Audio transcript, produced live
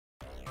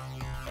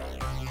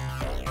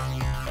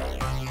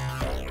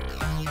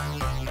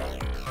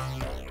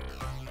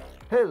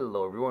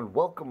Hello everyone,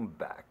 welcome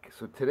back.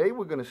 So today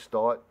we're going to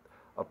start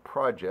a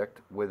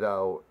project with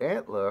our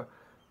antler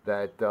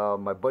that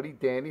my buddy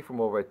Danny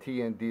from over at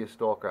TNDeer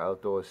Stalker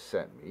Outdoors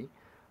sent me.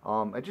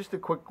 And just a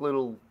quick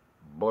little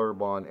blurb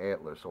on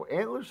antlers. So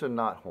antlers are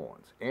not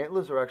horns.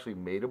 Antlers are actually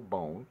made of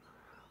bone.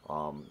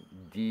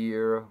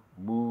 Deer,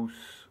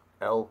 moose,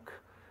 elk,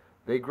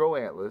 they grow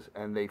antlers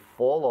and they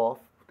fall off,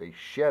 they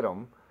shed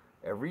them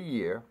every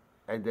year,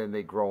 and then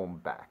they grow them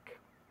back.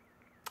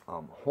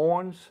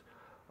 Horns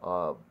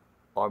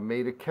are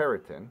made of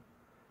keratin,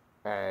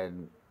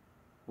 and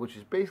which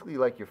is basically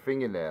like your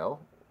fingernail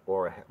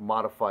or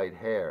modified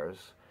hairs,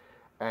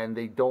 and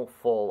they don't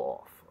fall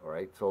off. All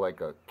right, so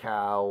like a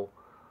cow.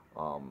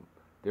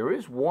 There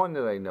is one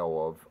that I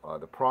know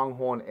of, the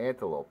pronghorn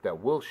antelope, that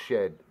will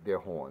shed their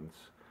horns.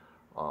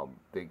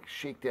 They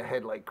shake their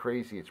head like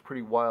crazy. It's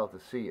pretty wild to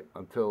see it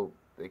until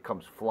it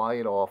comes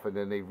flying off, and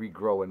then they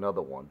regrow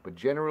another one. But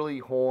generally,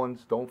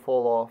 horns don't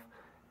fall off.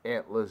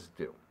 Antlers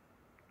do.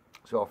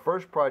 So our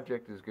first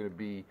project is going to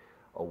be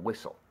a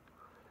whistle.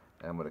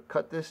 And I'm going to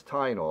cut this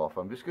tine off.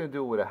 I'm just going to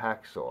do it with a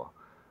hacksaw.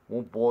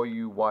 Won't bore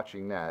you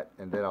watching that,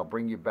 and then I'll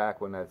bring you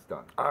back when that's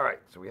done. Alright,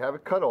 so we have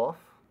it cut off.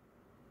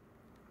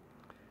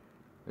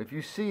 If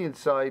you see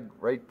inside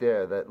right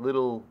there, that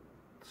little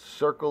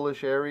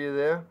circle-ish area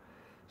there,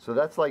 so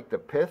that's like the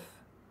pith,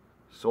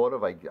 sort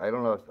of. I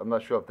don't know, I'm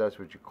not sure if that's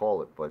what you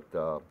call it, but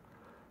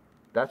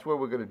that's where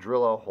we're going to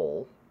drill our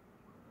hole.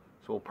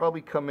 So we'll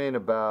probably come in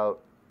about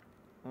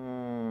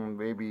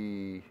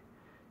maybe,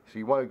 so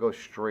you want to go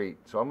straight,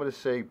 so I'm going to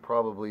say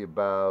probably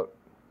about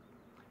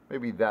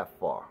maybe that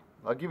far.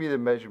 I'll give you the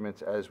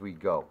measurements as we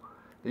go.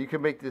 You can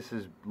make this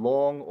as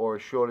long or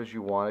as short as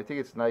you want. I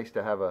think it's nice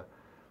to have a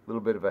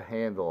little bit of a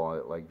handle on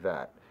it like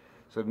that.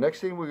 So the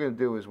next thing we're going to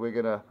do is we're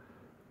going to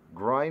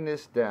grind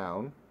this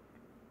down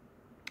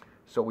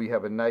so we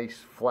have a nice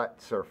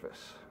flat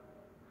surface.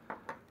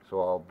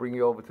 So I'll bring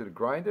you over to the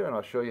grinder and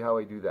I'll show you how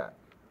I do that.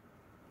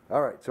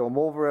 Alright, so I'm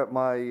over at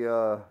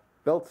my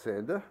belt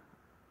sander.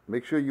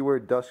 Make sure you wear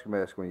a dust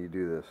mask when you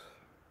do this.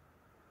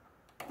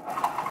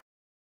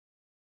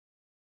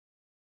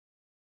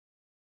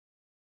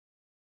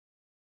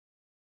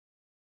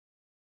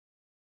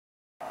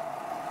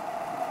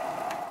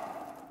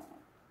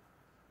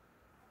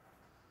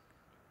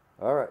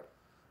 Alright,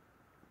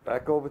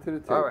 back over to the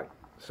table. Alright,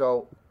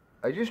 so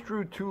I just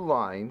drew two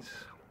lines.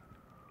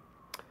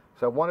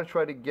 So I want to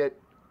try to get,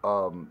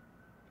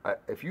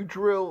 if you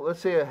drill, let's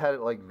say I had it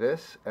like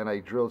this and I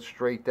drilled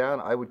straight down,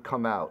 I would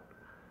come out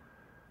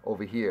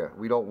over here.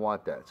 We don't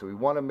want that. So we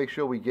want to make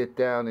sure we get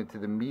down into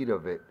the meat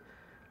of it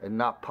and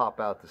not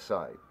pop out the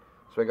side.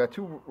 So I got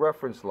two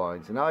reference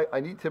lines, and now I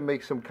need to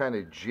make some kind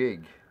of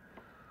jig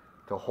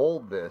to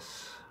hold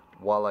this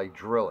while I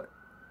drill it.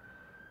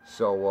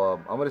 So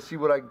I'm going to see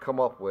what I can come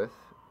up with,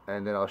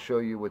 and then I'll show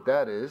you what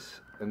that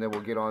is, and then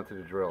we'll get on to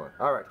the drilling.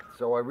 Alright,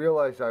 so I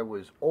realized I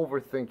was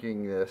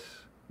overthinking this,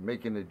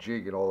 making a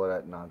jig and all of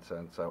that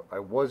nonsense. I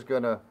was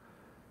going to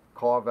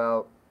carve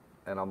out,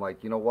 and I'm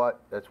like, you know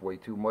what, that's way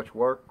too much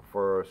work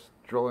for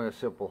drilling a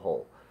simple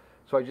hole.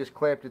 So I just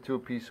clamped it to a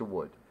piece of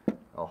wood.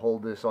 I'll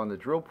hold this on the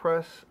drill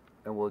press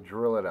and we'll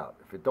drill it out.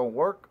 If it don't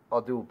work,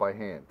 I'll do it by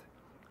hand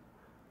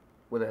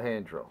with a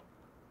hand drill.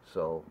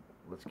 So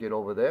let's get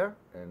over there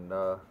and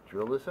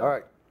drill this out.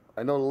 Alright,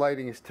 I know the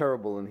lighting is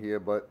terrible in here,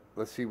 but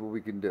let's see what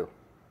we can do.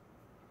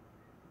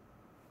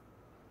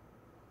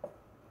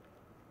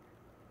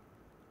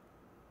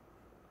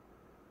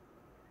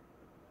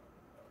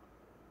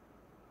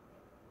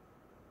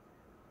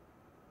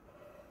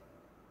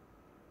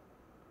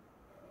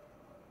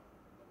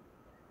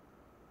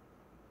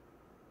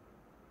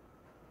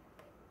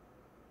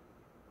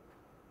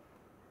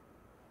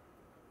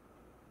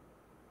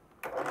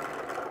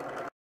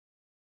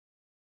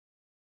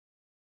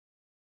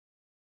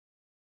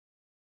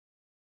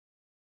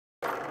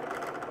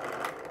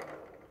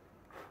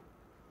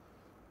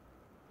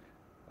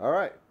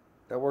 Alright,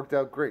 that worked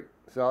out great.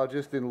 So I'll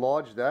just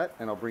enlarge that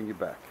and I'll bring you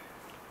back.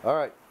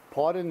 Alright,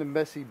 pardon the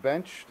messy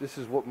bench. This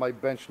is what my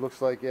bench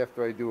looks like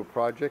after I do a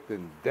project,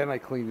 and then I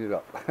clean it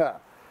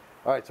up.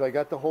 Alright, so I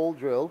got the hole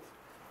drilled.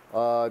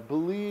 I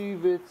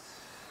believe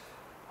it's...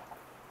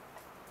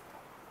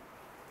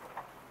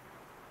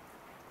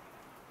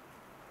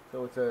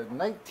 So it's a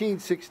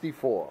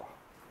 1964.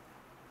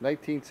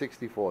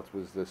 1964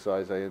 was the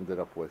size I ended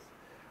up with.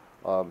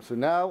 So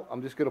now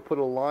I'm just going to put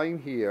a line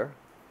here,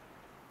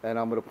 and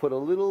I'm going to put a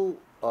little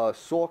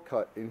saw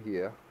cut in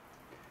here,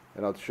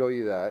 and I'll show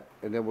you that,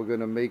 and then we're going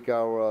to make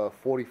our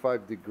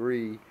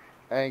 45-degree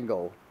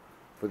angle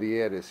for the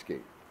air to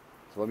escape.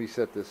 So let me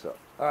set this up.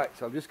 Alright,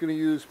 so I'm just going to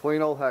use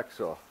plain old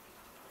hacksaw.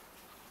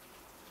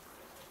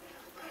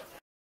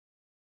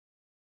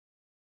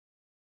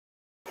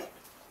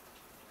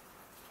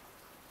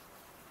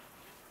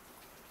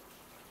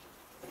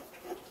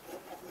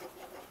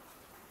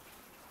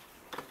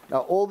 Now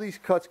all these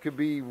cuts could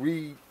be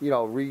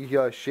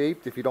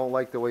reshaped if you don't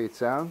like the way it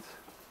sounds.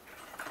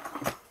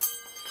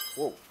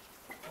 Whoa.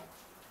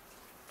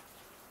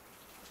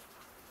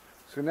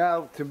 So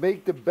now to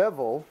make the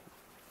bevel,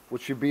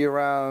 which should be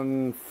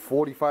around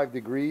 45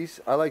 degrees.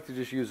 I like to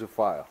just use a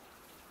file.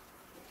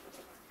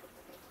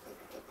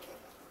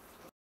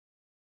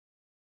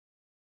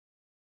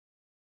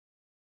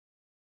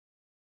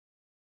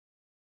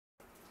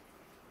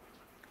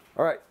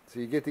 Alright, so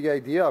you get the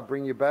idea. I'll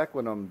bring you back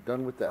when I'm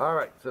done with that.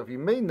 Alright, so if you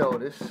may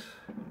notice,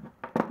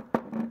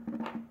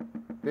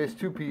 there's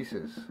two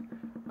pieces.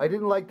 I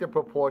didn't like the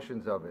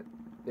proportions of it.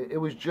 It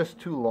was just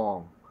too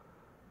long.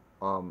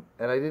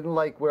 And I didn't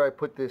like where I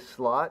put this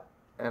slot,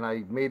 and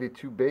I made it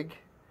too big.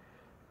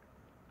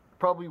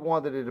 Probably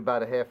wanted it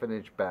about a ½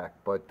 inch back,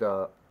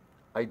 but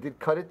I did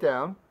cut it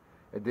down.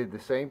 I did the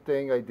same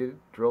thing. I did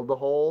drilled the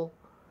hole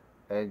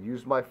and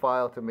used my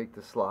file to make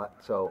the slot.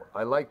 So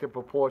I like the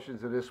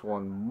proportions of this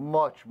one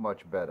much,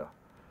 much better.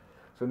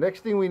 So next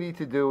thing we need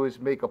to do is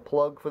make a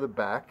plug for the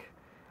back,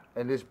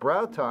 and this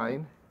brow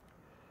tine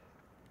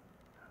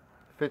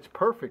fits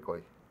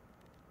perfectly.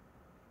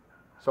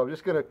 So I'm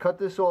just going to cut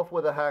this off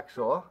with a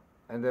hacksaw,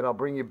 and then I'll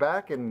bring you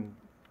back and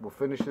we'll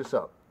finish this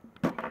up.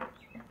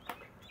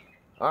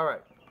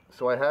 Alright,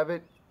 so I have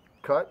it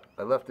cut.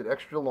 I left it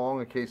extra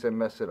long in case I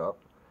mess it up.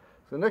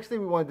 So the next thing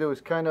we want to do is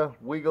kind of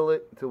wiggle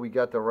it until we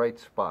got the right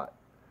spot.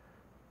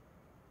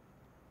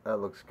 That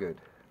looks good.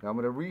 Now I'm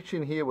going to reach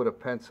in here with a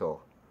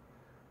pencil.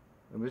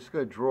 I'm just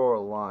going to draw a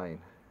line.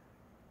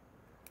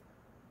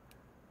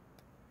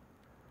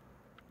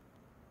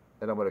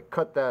 And I'm going to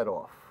cut that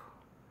off.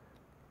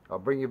 I'll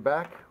bring you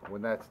back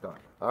when that's done.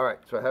 Alright,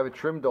 so I have it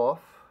trimmed off.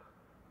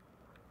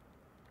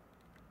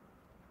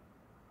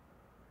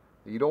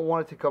 You don't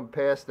want it to come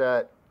past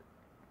that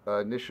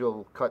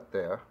initial cut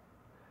there.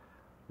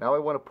 Now I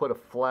want to put a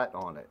flat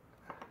on it.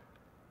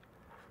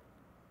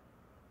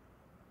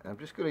 And I'm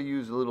just going to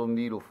use a little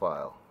needle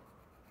file.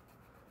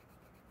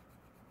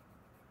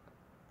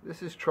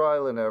 This is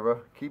trial and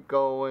error. Keep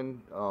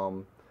going.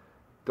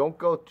 Don't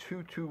go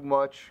too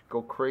much.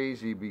 Go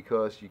crazy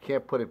because you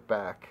can't put it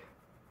back.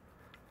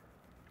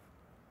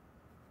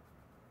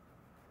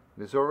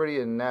 There's already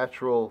a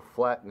natural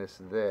flatness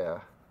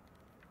there.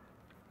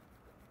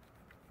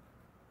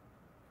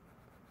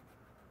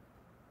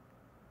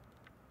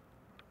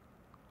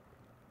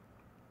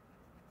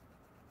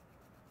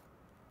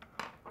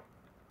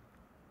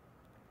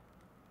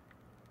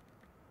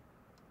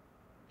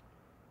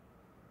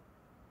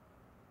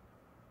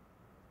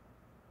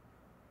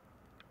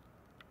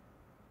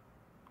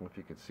 If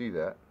you can see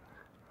that.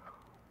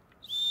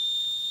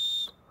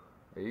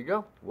 There you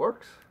go.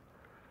 Works.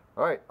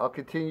 Alright, I'll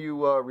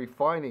continue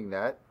refining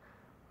that,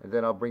 and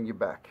then I'll bring you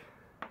back.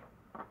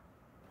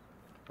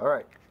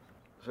 Alright,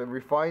 so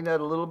refine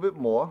that a little bit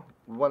more.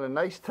 We want a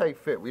nice tight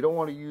fit. We don't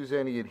want to use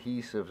any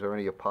adhesives or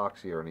any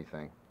epoxy or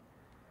anything.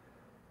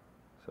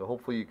 So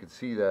hopefully you can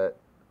see that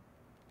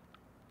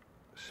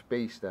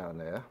space down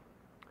there.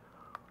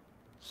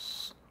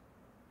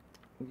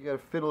 You got to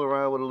fiddle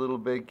around with it a little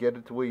bit, get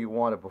it to where you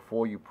want it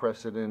before you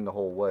press it in the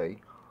whole way.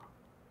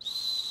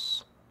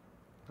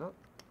 Oh,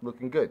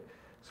 looking good.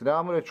 So now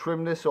I'm going to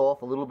trim this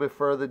off a little bit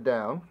further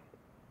down,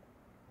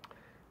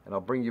 and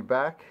I'll bring you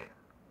back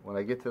when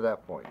I get to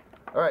that point.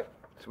 Alright,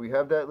 so we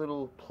have that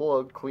little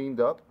plug cleaned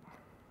up.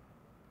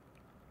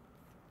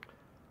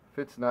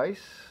 Fits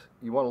nice.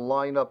 You want to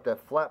line up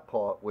that flat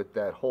part with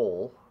that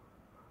hole.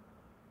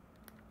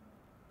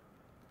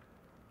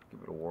 Give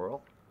it a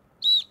whirl.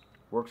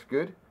 Works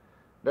good.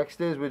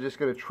 Next is we're just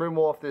going to trim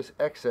off this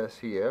excess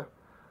here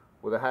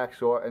with a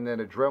hacksaw and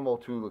then a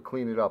Dremel tool to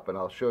clean it up, and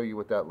I'll show you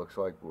what that looks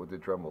like with the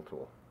Dremel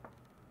tool.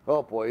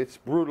 Oh boy, it's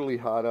brutally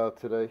hot out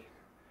today.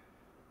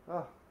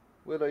 Ah,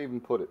 where'd I even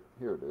put it?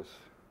 Here it is.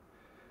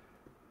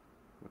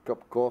 A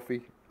cup of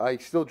coffee. I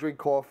still drink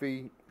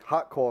coffee,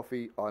 hot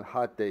coffee on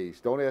hot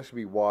days. Don't ask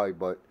me why,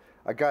 but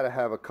I gotta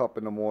have a cup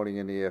in the morning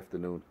and the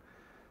afternoon.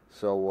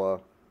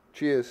 So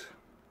cheers.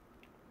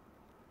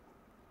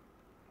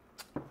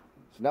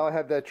 So now I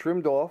have that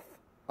trimmed off.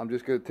 I'm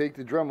just going to take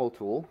the Dremel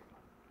tool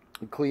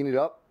and clean it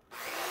up.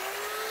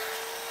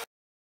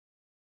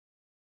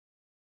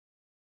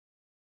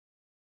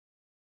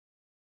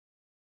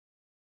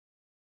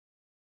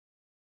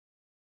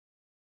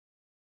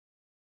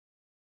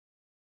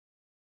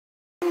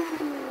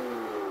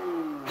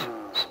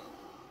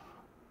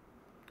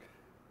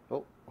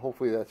 Oh,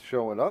 hopefully that's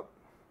showing up.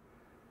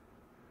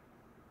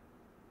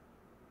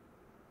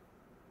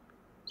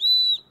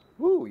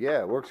 Woo,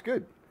 yeah, works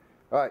good.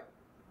 Alright.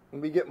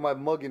 Let me get my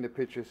mug in the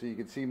picture so you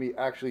can see me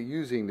actually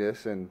using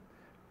this, and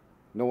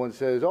no one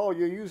says, oh,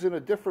 you're using a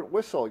different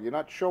whistle, you're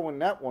not showing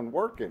that one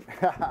working.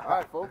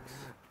 Alright folks,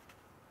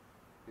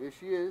 here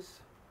she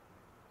is.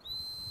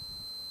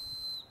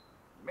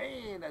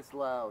 Man, that's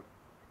loud.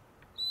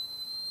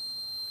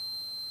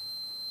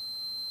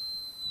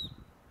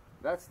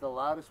 That's the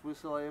loudest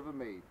whistle I ever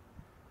made.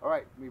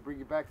 Alright, let me bring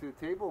you back to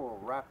the table and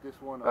we'll wrap this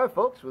one up. Alright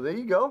folks, well there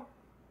you go.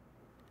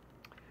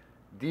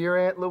 Deer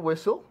Antler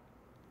whistle.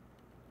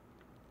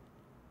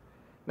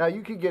 Now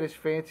you can get as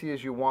fancy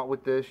as you want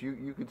with this.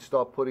 You could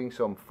start putting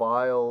some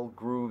file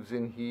grooves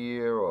in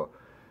here,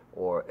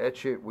 or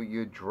etch it with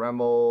your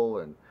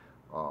Dremel, and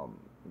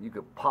you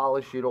could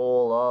polish it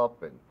all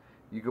up and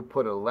You could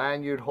put a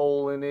lanyard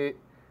hole in it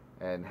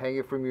and hang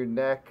it from your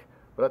neck.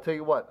 But I'll tell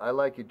you what, I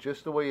like it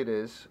just the way it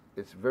is.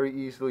 It's very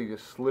easily to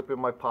slip in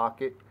my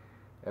pocket,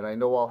 and I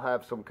know I'll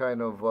have some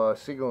kind of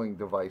signaling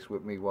device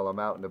with me while I'm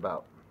out and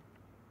about.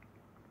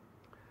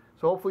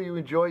 So hopefully you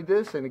enjoyed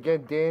this, and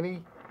again,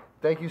 Danny,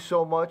 thank you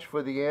so much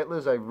for the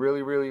antlers. I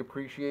really, really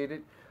appreciate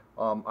it.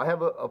 I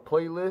have a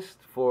playlist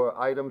for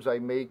items I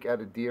make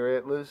out of deer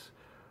antlers.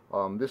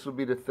 This will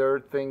be the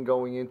third thing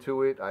going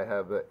into it. I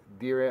have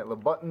deer antler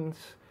buttons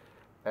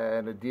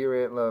and a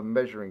deer antler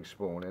measuring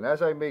spoon. And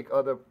as I make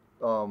other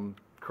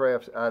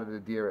crafts out of the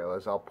deer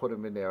antlers, I'll put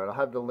them in there. And I'll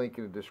have the link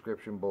in the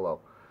description below.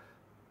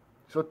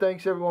 So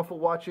thanks everyone for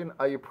watching.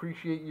 I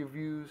appreciate your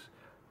views.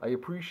 I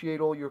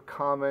appreciate all your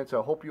comments.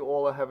 I hope you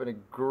all are having a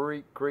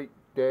great, great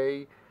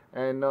day.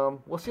 And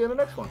we'll see you on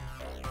the next one.